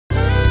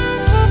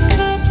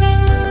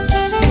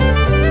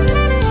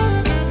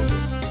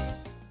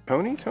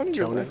Tony? Tony,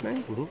 your last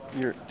name?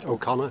 You're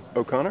O'Connor.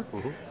 O'Connor?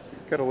 Mhm.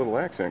 Got a little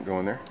accent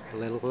going there. A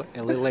little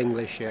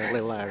English, a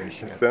little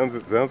Irish. Yeah. Sounds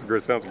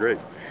great. Sounds great.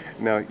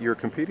 Now you're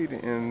competing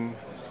in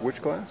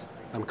which class?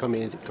 I'm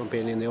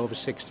competing in the over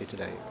 60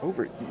 today.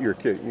 You're a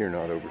kid. You're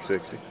not over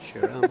 60.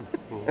 Sure am.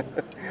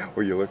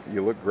 Well, you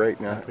look great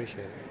now. I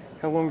appreciate it.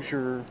 How long's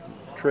your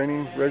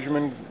training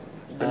regimen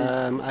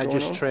been I going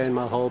just on? train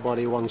my whole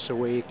body once a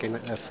week in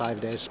a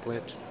 5-day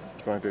split.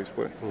 5-day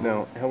split.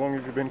 Now, how long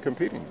have you been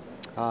competing?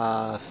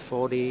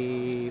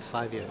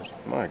 45 years.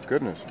 My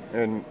goodness.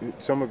 And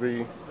some of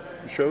the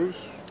shows?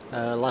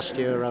 Last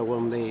year I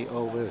won the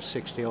over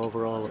 60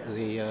 overall at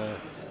the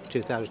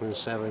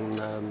 2007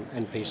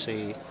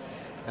 NPC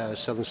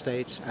Southern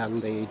States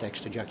and the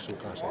Dexter Jackson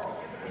Classic.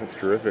 That's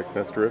terrific.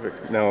 That's terrific.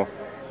 Now,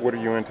 what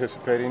are you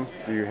anticipating?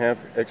 Do you have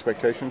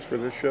expectations for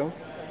this show?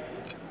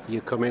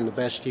 You come in the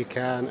best you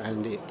can,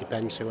 and it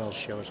depends who else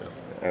shows up.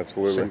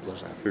 Absolutely. Simple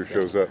as that. Who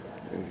shows up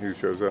and who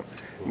shows up.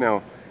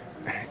 Now,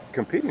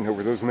 competing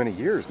over those many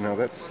years, now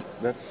that's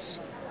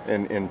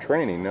and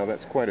training, now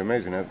that's quite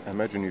amazing. I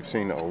imagine you've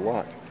seen a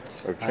lot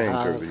of change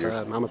over the years.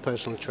 I'm a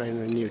personal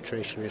trainer and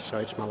nutritionist, so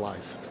it's my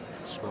life.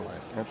 It's my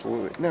life.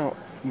 Absolutely. Now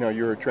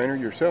you're a trainer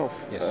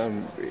yourself. Yes.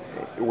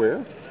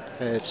 Where?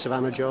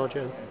 Savannah,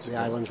 Georgia, the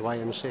Islands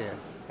YMCA.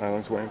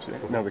 Islands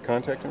YMCA. Now the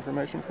contact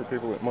information for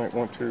people that might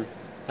want to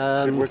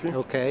get with you?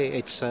 Okay,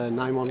 it's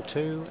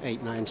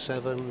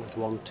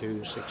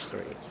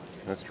 912-897-1263.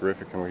 That's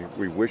terrific, and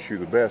we wish you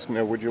the best.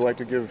 Now, would you like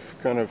to give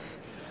kind of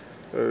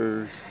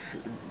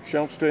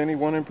shouts to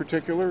anyone in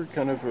particular?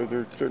 Kind of, are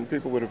there certain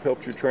people that have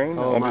helped you train?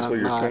 Obviously,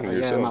 you're training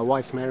yourself. Yeah, my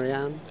wife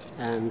Marianne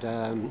and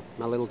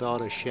my little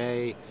daughter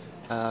Shay.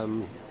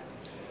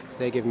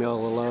 They give me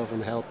all the love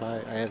and help I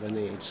ever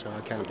need, so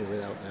I can't do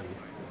without them.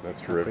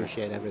 That's terrific. I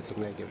appreciate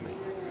everything they give me.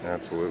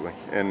 Absolutely.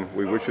 And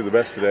we wish you the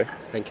best today.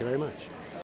 Thank you very much.